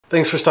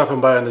Thanks for stopping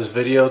by on this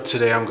video.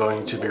 Today I'm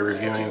going to be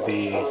reviewing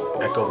the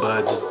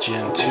EchoBuds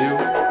Gen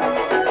 2.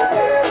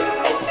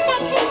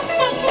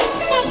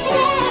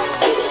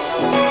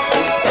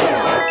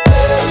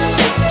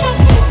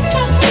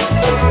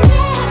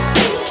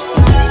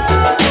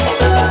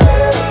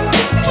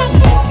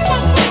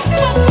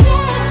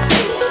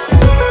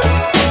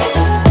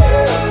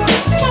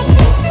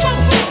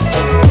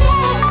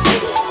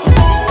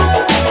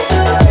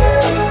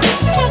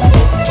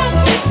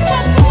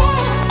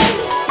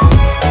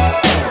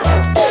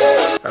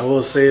 I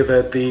will say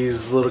that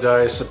these little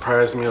guys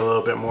surprised me a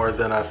little bit more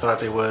than I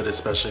thought they would,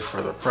 especially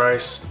for the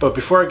price. But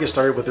before I get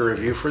started with the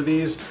review for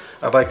these,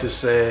 I'd like to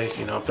say,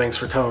 thanks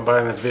for coming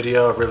by in the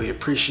video. I really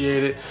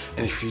appreciate it.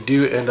 And if you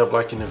do end up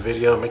liking the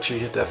video, make sure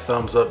you hit that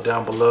thumbs up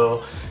down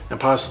below and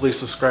possibly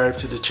subscribe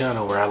to the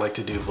channel where I like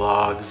to do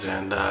vlogs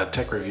and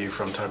tech review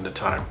from time to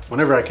time,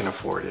 whenever I can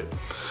afford it.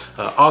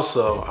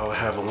 Also, I'll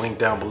have a link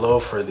down below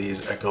for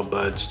these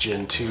EchoBuds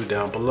Gen 2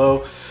 down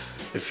below.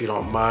 If you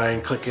don't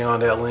mind clicking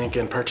on that link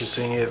and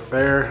purchasing it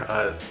there,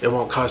 it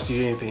won't cost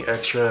you anything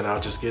extra, and I'll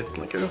just get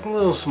like a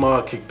little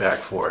small kickback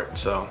for it.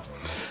 So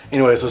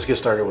anyways, let's get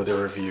started with the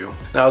review.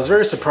 Now, I was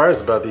very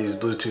surprised about these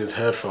Bluetooth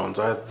headphones.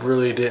 I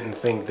really didn't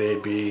think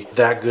they'd be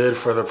that good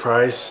for the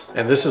price.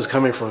 And this is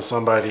coming from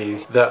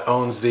somebody that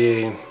owns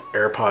the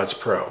AirPods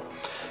Pro.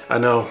 I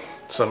know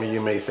some of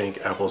you may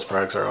think Apple's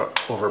products are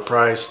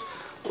overpriced.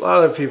 A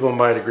lot of people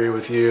might agree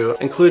with you,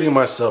 including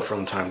myself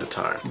from time to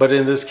time. But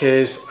in this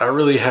case, I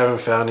really haven't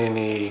found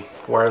any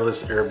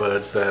wireless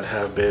earbuds that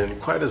have been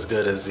quite as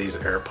good as these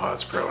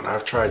AirPods Pro, and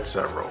I've tried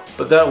several.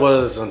 But that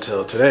was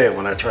until today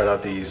when I tried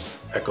out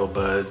these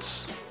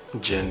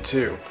EchoBuds Gen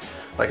 2.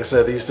 Like I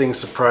said, these things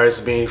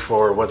surprised me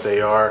for what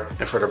they are,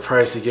 and for the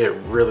price you get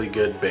really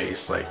good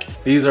bass. Like,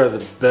 these are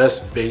the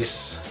best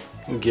bass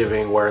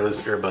giving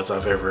wireless earbuds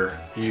I've ever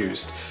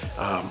used.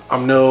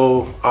 I'm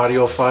no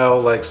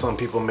audiophile like some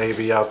people may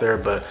be out there,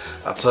 but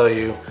I'll tell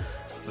you,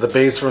 the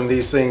bass from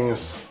these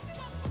things,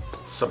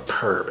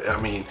 superb. I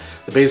mean,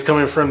 the bass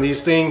coming from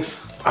these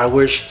things, I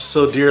wish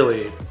so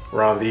dearly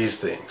were on these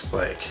things.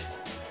 Like,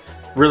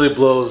 really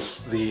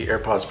blows the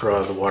AirPods Pro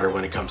out of the water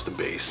when it comes to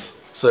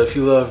bass. So if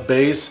you love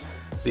bass,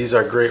 these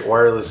are great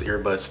wireless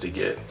earbuds to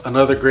get.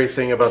 Another great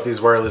thing about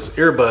these wireless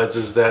earbuds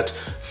is that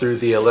through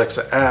the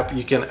Alexa app,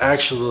 you can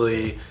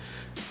actually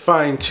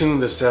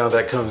fine-tune the sound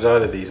that comes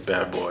out of these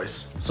bad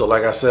boys. So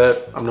like I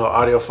said, I'm no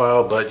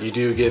audiophile, but you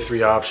do get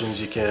three options.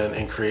 You can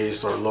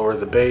increase or lower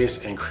the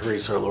bass,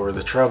 increase or lower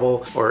the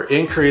treble, or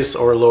increase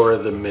or lower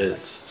the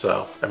mids.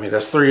 So, I mean,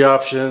 that's three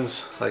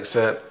options. Like I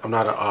said, I'm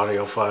not an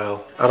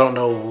audiophile. I don't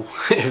know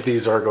if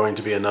these are going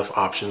to be enough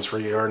options for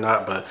you or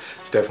not, but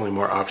it's definitely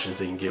more options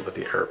than you can get with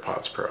the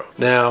AirPods Pro.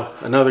 Now,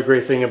 another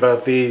great thing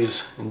about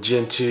these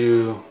Gen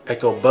 2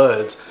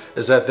 EchoBuds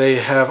is that they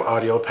have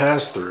audio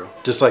pass-through,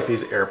 just like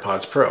these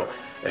AirPods Pro.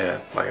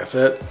 And like I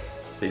said,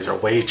 these are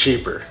way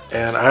cheaper.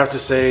 And I have to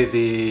say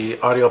the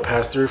audio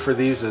pass-through for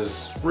these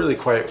is really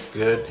quite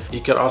good.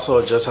 You can also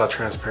adjust how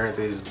transparent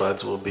these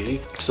buds will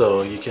be.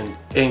 So you can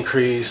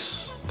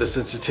increase the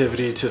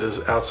sensitivity to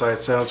the outside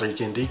sounds, or you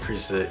can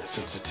decrease the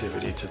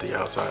sensitivity to the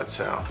outside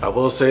sound. I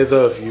will say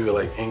though, if you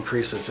like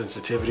increase the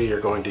sensitivity,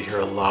 you're going to hear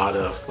a lot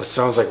of what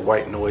sounds like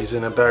white noise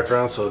in the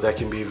background, so that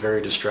can be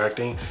very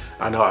distracting.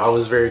 I know I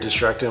was very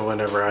distracted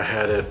whenever I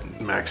had it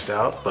maxed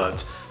out,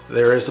 but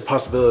there is the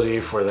possibility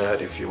for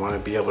that if you want to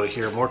be able to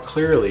hear more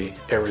clearly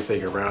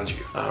everything around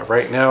you.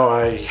 Right now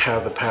I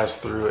have the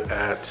pass-through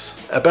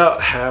at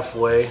about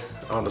halfway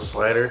on the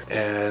slider,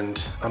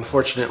 and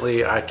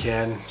unfortunately I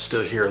can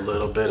still hear a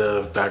little bit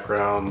of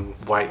background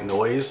white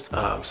noise.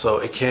 So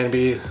it can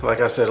be,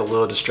 like I said, a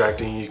little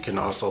distracting. You can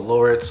also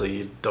lower it so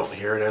you don't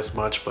hear it as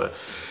much, but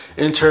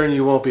in turn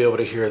you won't be able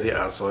to hear the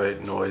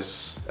outside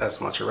noise as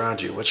much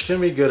around you, which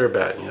can be good or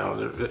bad.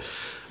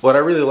 What I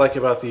really like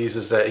about these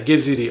is that it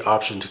gives you the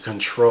option to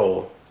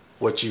control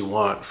what you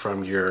want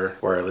from your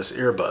wireless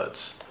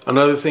earbuds.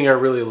 Another thing I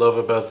really love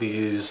about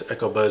these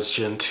EchoBuds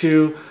Gen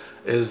 2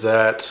 is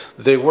that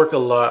they work a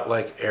lot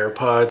like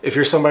AirPods. If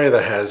you're somebody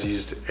that has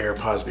used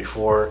AirPods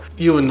before,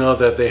 you would know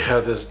that they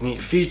have this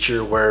neat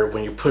feature where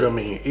when you put them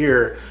in your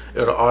ear,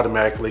 it'll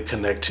automatically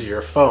connect to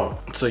your phone.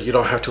 So you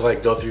don't have to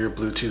like go through your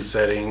Bluetooth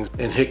settings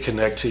and hit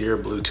connect to your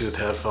Bluetooth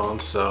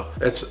headphones. So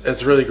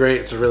it's really great.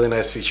 It's a really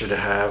nice feature to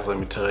have, let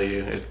me tell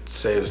you. It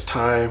saves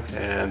time,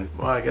 and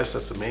well, I guess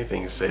that's the main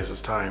thing, it saves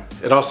us time.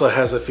 It also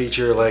has a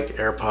feature like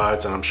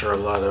AirPods, and I'm sure a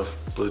lot of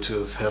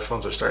Bluetooth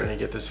headphones are starting to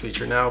get this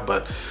feature now,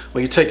 but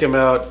when you take them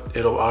out,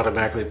 it'll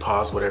automatically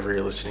pause whatever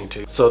you're listening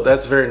to. So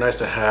that's very nice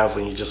to have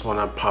when you just want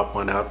to pop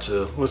one out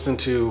to listen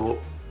to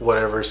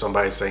whatever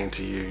somebody's saying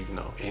to you,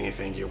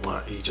 anything you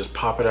want. You just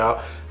pop it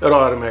out, it'll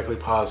automatically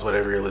pause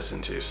whatever you're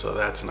listening to, so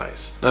that's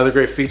nice. Another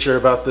great feature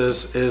about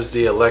this is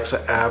the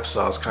Alexa app.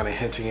 So I was kind of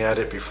hinting at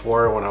it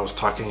before when I was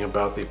talking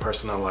about the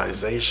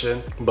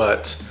personalization,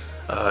 but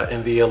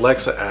in the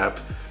Alexa app,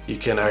 you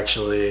can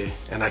actually,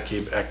 and I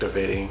keep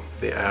activating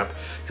the app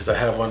because I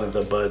have one of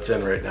the buds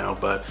in right now,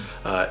 but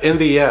in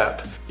the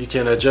app, you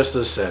can adjust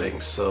the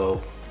settings.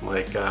 So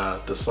like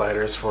the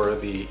sliders for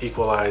the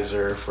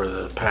equalizer, for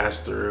the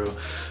pass-through.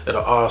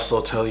 It'll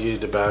also tell you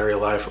the battery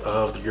life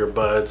of your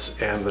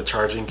buds and the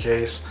charging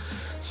case.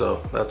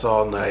 So that's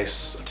all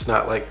nice. It's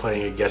not like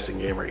playing a guessing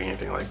game or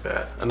anything like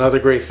that. Another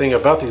great thing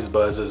about these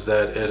buds is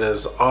that it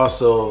is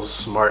also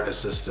Smart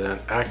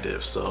Assistant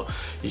active. So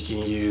you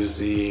can use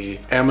the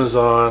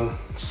Amazon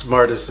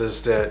Smart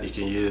Assistant, you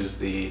can use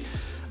the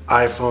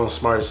iPhone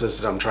Smart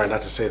Assistant. I'm trying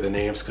not to say the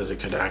names because it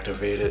could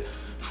activate it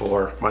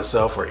for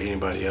myself or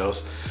anybody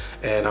else.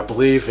 And I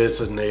believe it's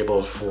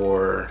enabled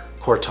for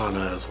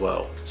Cortana as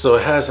well. So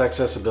it has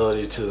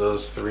accessibility to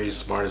those 3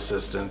 smart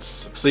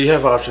assistants. So you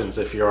have options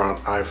if you're on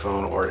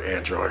iPhone or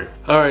Android.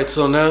 Alright,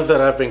 so now that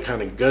I've been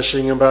kind of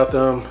gushing about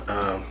them,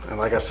 and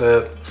like I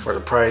said, for the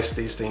price,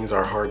 these things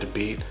are hard to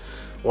beat.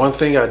 One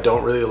thing I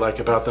don't really like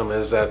about them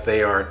is that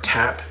they are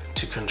tap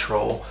to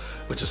control,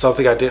 which is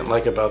something I didn't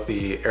like about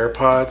the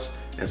AirPods,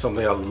 and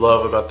something I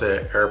love about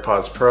the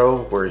AirPods Pro,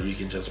 where you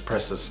can just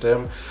press the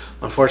stem.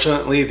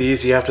 Unfortunately,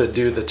 these you have to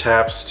do the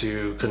taps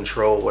to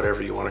control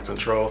whatever you want to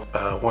control.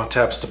 1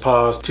 tap's to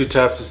pause, 2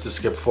 taps is to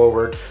skip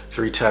forward,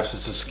 3 taps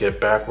is to skip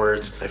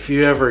backwards. If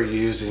you ever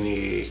use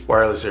any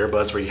wireless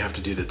earbuds where you have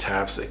to do the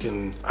taps, it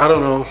can, I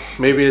don't know,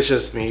 maybe it's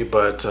just me,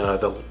 but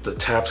the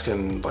taps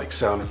can like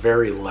sound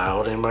very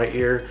loud in my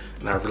ear,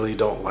 and I really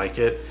don't like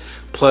it.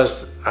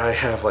 Plus, I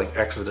have like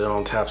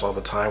accidental taps all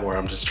the time where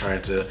I'm just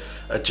trying to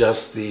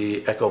adjust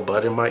the echo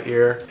bud in my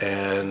ear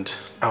and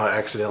I'll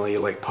accidentally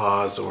like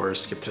pause or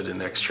skip to the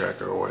next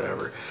track or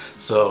whatever.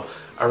 So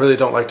I really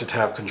don't like to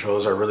tap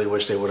controls. I really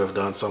wish they would have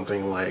done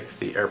something like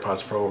the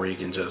AirPods Pro where you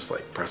can just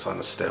like press on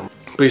the stem.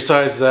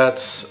 Besides that,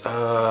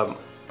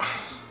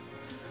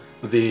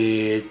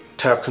 the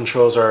tap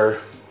controls are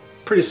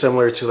pretty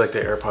similar to like the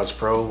AirPods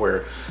Pro,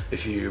 where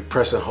if you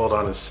press and hold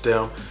on the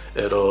stem,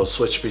 it'll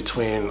switch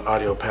between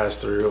audio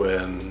pass-through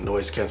and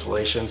noise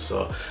cancellation.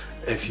 So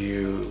if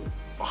you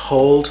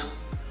hold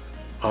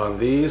on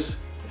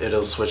these,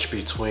 it'll switch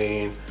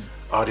between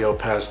audio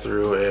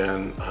pass-through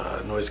and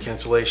noise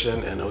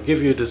cancellation, and it'll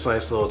give you this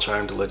nice little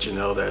chime to let you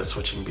know that it's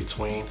switching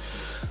between.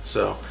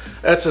 So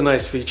that's a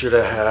nice feature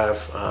to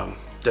have.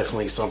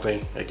 Definitely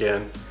something,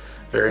 again,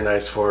 very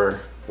nice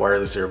for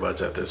wireless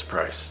earbuds at this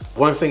price.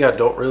 One thing I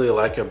don't really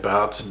like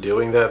about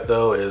doing that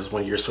though is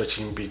when you're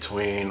switching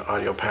between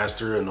audio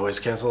pass-through and noise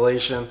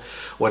cancellation,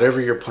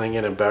 whatever you're playing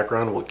in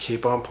background will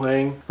keep on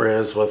playing.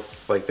 Whereas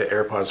with like the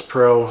AirPods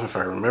Pro, if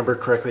I remember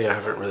correctly, I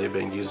haven't really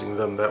been using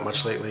them that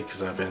much lately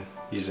because I've been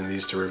using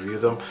these to review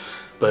them.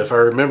 But if I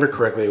remember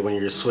correctly, when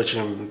you're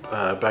switching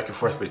back and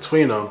forth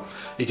between them,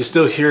 you can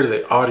still hear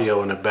the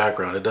audio in the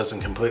background. It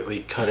doesn't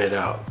completely cut it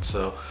out.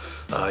 So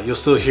you'll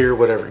still hear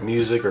whatever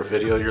music or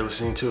video you're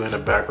listening to in the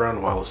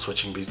background while it's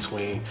switching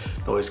between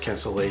noise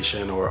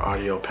cancellation or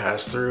audio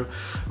pass-through.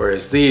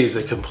 Whereas these,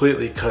 it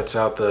completely cuts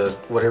out the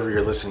whatever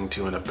you're listening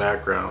to in the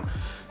background,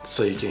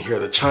 so you can hear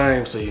the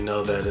chime, so you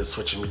know that it's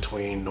switching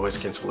between noise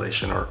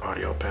cancellation or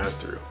audio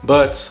pass-through.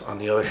 But on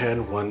the other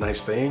hand, one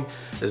nice thing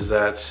is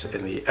that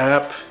in the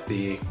app,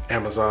 the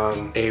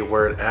Amazon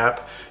A-Word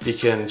app, you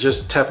can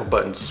just tap a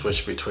button to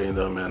switch between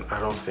them, and I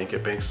don't think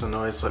it makes a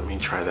noise. Let me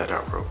try that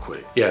out real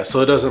quick. Yeah,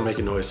 so it doesn't make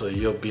a noise, so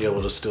you'll be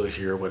able to still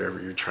hear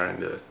whatever you're trying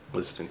to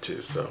listen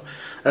to. So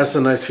that's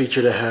a nice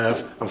feature to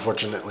have.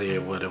 Unfortunately,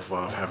 it would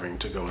involve having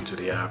to go into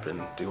the app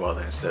and do all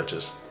that instead of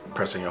just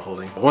pressing and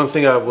holding. One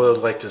thing I would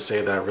like to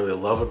say that I really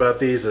love about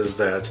these is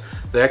that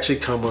they actually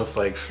come with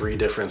like 3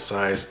 different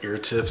size ear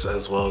tips,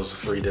 as well as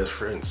 3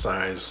 different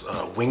size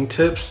wing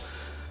tips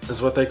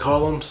is what they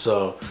call them.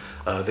 So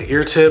the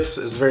ear tips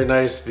is very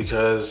nice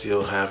because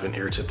you'll have an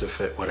ear tip to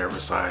fit whatever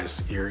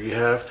size ear you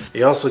have.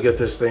 You also get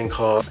this thing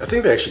called, I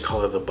think they actually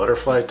call it the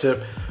butterfly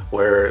tip,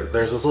 where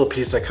there's this little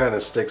piece that kind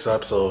of sticks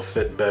up so it'll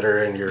fit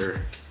better in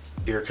your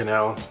ear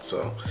canal.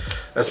 So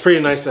that's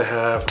pretty nice to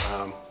have.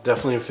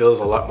 Definitely feels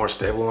a lot more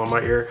stable on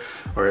my ear,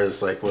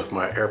 whereas like with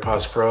my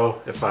AirPods Pro,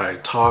 if I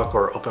talk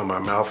or open my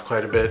mouth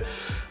quite a bit,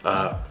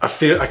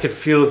 I could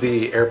feel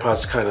the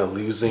AirPods kind of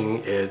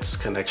losing its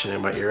connection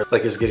in my ear,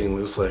 like it's getting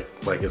loose, like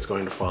it's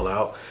going to fall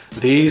out.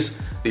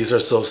 These are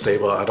so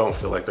stable, I don't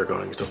feel like they're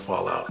going to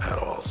fall out at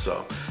all.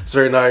 So it's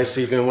very nice.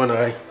 Even when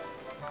I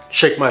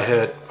shake my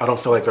head, I don't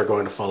feel like they're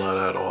going to fall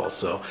out at all.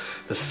 So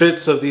the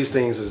fits of these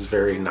things is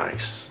very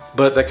nice.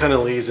 But that kind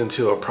of leads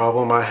into a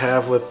problem I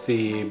have with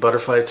the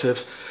butterfly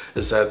tips,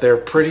 is that they're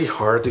pretty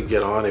hard to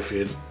get on if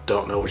you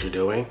don't know what you're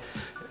doing.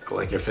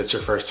 Like if it's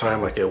your first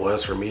time, like it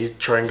was for me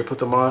trying to put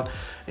them on,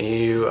 and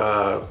you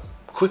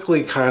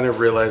quickly kind of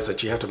realize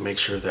that you have to make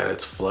sure that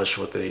it's flush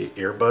with the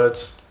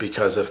earbuds,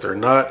 because if they're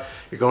not,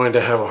 you're going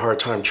to have a hard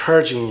time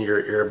charging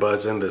your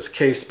earbuds in this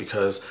case,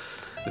 because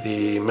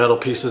the metal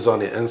pieces on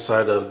the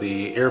inside of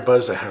the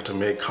earbuds that have to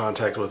make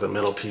contact with the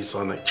metal piece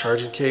on the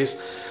charging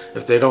case,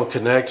 if they don't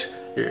connect,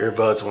 your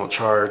earbuds won't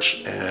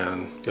charge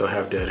and you'll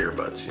have dead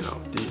earbuds. You know,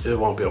 it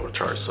won't be able to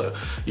charge. So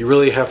you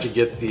really have to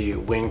get the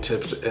wing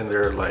tips in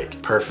there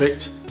like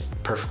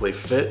perfectly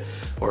fit,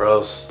 or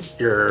else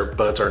your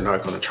buds are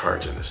not going to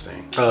charge in this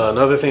thing.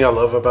 Another thing I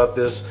love about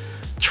this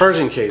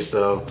charging case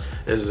though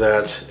is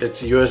that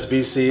it's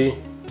USB-C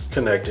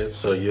connected,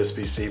 so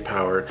USB-C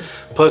powered.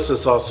 Plus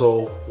it's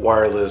also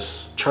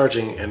wireless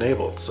charging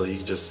enabled, so you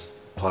can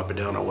just plop it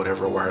down on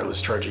whatever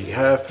wireless charger you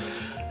have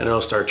and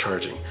it'll start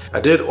charging.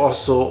 I did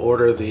also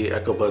order the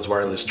EchoBuds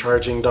wireless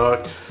charging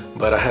dock,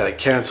 but I had to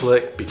cancel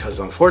it because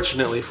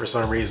unfortunately for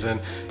some reason,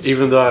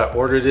 even though I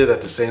ordered it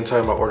at the same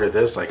time I ordered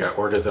this, like I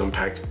ordered them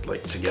packed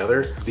like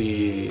together,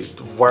 the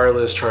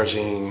wireless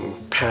charging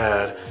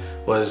pad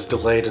was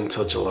delayed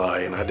until July,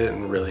 and I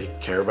didn't really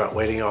care about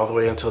waiting all the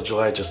way until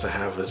July just to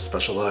have a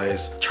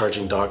specialized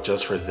charging dock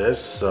just for this.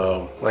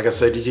 So like I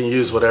said, you can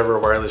use whatever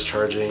wireless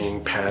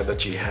charging pad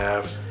that you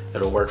have.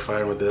 It'll work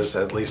fine with this.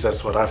 At least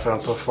that's what I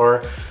found so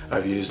far.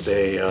 I've used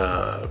a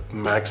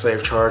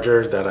MagSafe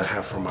charger that I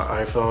have from my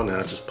iPhone, and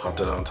I just popped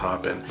it on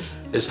top and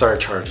it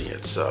started charging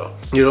it. So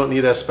you don't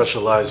need that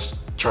specialized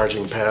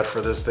charging pad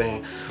for this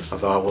thing,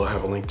 although I will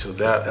have a link to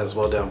that as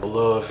well down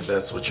below if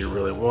that's what you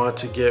really want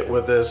to get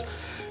with this.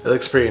 It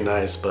looks pretty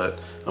nice, but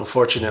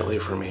unfortunately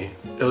for me,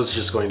 it was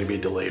just going to be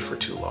delayed for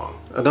too long.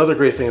 Another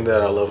great thing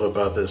that I love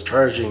about this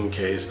charging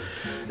case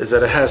is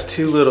that it has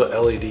two little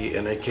LED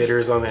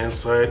indicators on the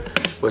inside,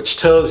 which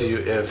tells you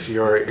if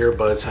your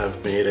earbuds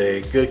have made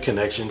a good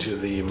connection to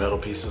the metal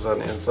pieces on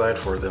the inside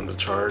for them to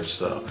charge.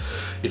 So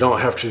you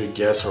don't have to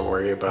guess or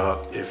worry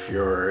about if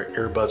your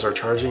earbuds are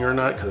charging or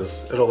not,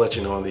 because it'll let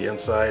you know on the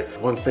inside.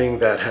 One thing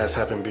that has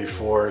happened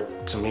before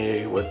to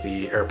me with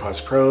the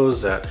AirPods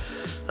Pros that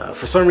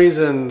for some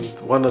reason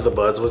one of the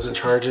buds wasn't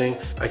charging.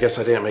 I guess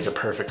I didn't make a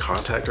perfect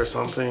contact or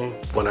something.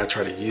 When I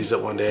tried to use it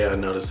one day, I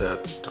noticed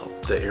that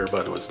the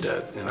earbud was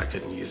dead and I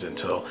couldn't use it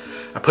until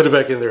I put it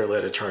back in there and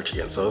let it charge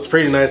again. So it's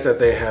pretty nice that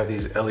they have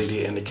these LED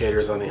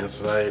indicators on the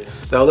inside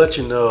that'll let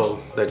you know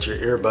that your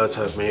earbuds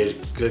have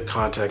made good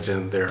contact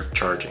and they're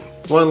charging.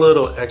 One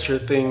little extra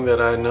thing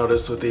that I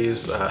noticed with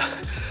these,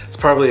 it's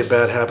probably a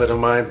bad habit of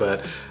mine,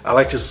 but I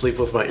like to sleep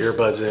with my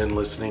earbuds in,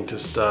 listening to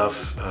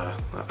stuff.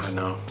 I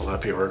know a lot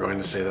of people are going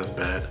to say that's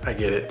bad. I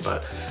get it,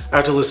 but I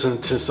have to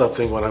listen to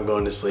something when I'm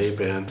going to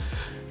sleep, and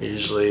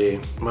usually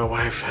my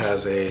wife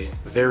has a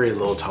very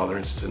low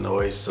tolerance to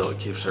noise, so it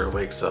keeps her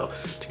awake. So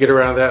to get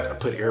around that, I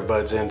put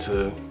earbuds in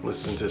to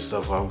listen to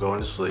stuff while I'm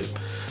going to sleep.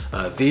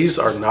 These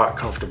are not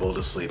comfortable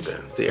to sleep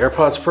in. The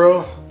AirPods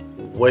Pro,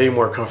 way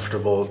more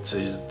comfortable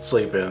to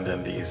sleep in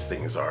than these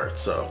things are.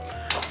 So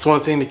it's one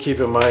thing to keep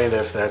in mind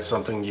if that's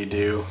something you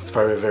do. It's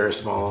probably a very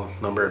small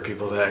number of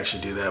people that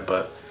actually do that,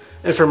 but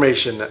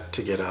information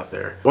to get out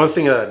there. One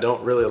thing I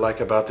don't really like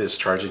about this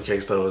charging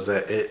case though is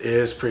that it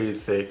is pretty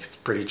thick, it's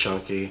pretty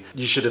chunky.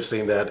 You should have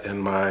seen that in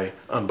my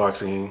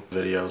unboxing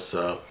video.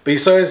 So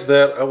besides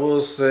that, I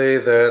will say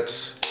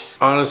that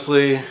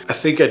honestly, I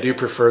think I do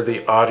prefer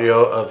the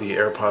audio of the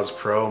AirPods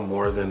Pro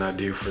more than I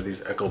do for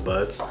these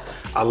EchoBuds.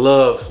 I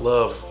love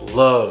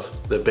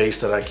the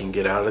bass that I can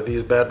get out of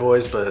these bad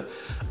boys, but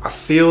I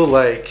feel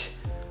like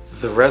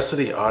the rest of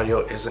the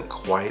audio isn't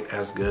quite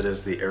as good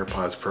as the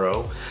AirPods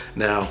Pro.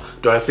 Now,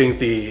 do I think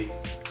the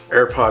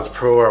AirPods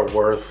Pro are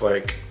worth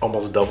like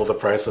almost double the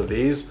price of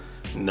these?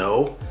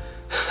 No.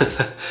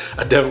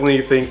 I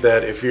definitely think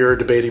that if you're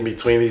debating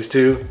between these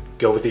two,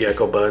 go with the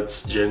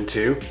EchoBuds Gen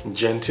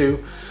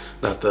 2,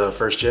 not the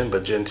first gen,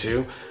 but Gen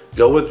 2.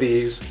 Go with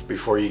these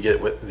before you get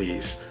with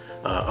these.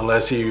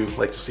 Unless you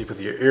like to sleep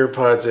with your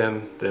earpods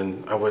in,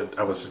 then I would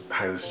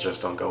highly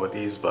suggest don't go with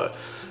these. But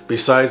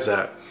besides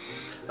that,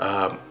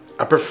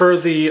 I prefer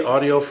the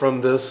audio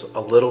from this a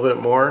little bit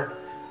more,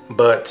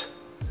 but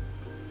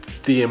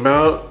the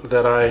amount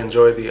that I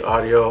enjoy the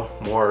audio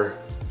more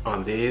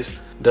on these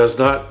does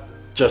not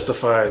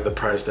justify the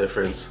price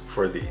difference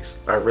for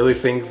these. I really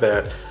think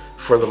that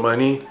for the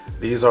money,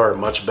 these are a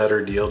much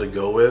better deal to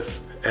go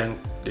with. And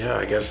yeah,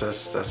 I guess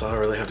that's all I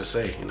really have to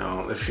say. You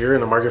know, if you're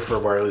in the market for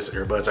wireless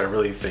earbuds, I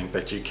really think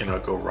that you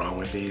cannot go wrong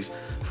with these.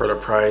 For the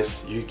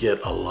price, you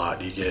get a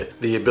lot. You get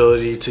the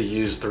ability to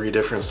use 3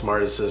 different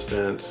smart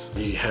assistants.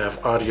 You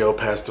have audio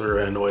pass-through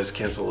and noise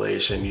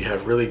cancellation. You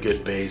have really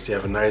good bass. You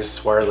have a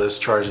nice wireless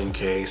charging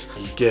case.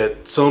 You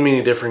get so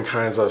many different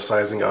kinds of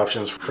sizing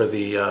options for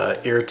the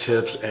ear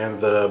tips and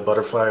the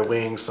butterfly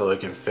wings, so it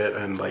can fit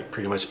in like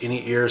pretty much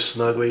any ear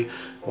snugly.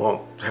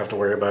 Won't have to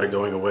worry about it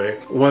going away.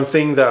 One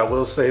thing that I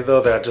will say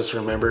though that I just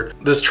remembered,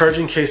 this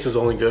charging case is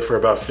only good for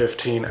about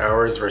 15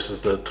 hours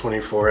versus the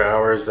 24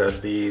 hours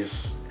that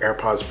these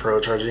AirPods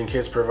Pro charging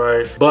case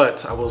provide.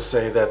 But I will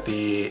say that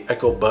the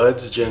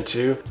EchoBuds Gen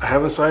 2, I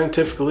haven't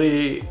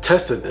scientifically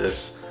tested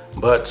this,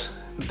 but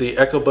the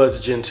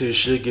EchoBuds Gen 2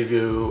 should give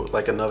you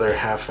like another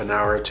half an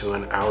hour to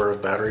an hour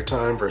of battery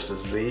time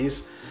versus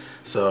these.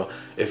 So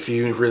if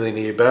you really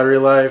need battery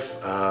life,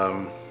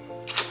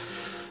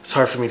 it's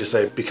hard for me to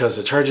say because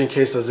the charging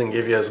case doesn't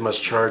give you as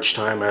much charge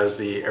time as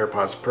the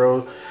AirPods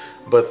Pro,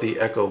 but the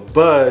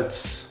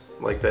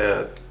EchoBuds, like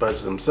the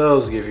buds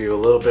themselves, give you a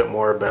little bit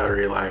more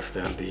battery life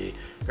than the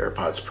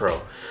AirPods Pro.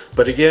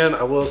 But again,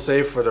 I will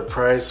say for the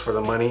price, for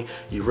the money,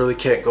 you really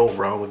can't go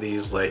wrong with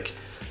these. Like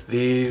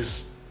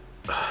these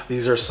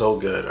are so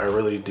good. I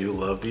really do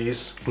love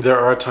these. There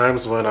are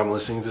times when I'm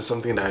listening to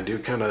something that I do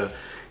kind of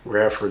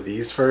grab for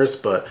these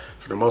first, but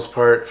for the most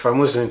part, if I'm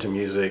listening to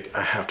music,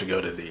 I have to go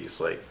to these.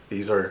 Like,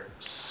 these are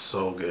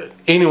so good.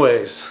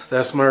 Anyways,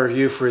 that's my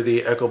review for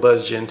the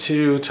EchoBuds Gen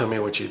 2. Tell me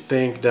what you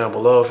think down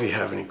below. If you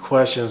have any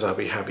questions, I'll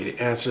be happy to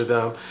answer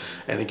them.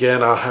 And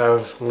again, I'll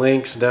have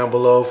links down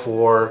below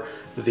for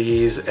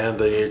these and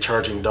the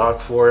charging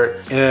dock for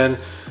it. And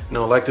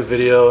like the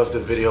video. If the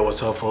video was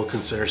helpful,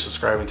 consider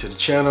subscribing to the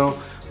channel.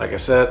 Like I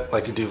said, I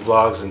like to do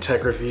vlogs and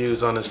tech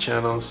reviews on this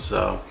channel,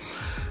 so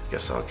I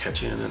guess I'll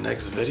catch you in the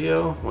next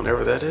video,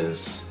 whenever that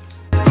is.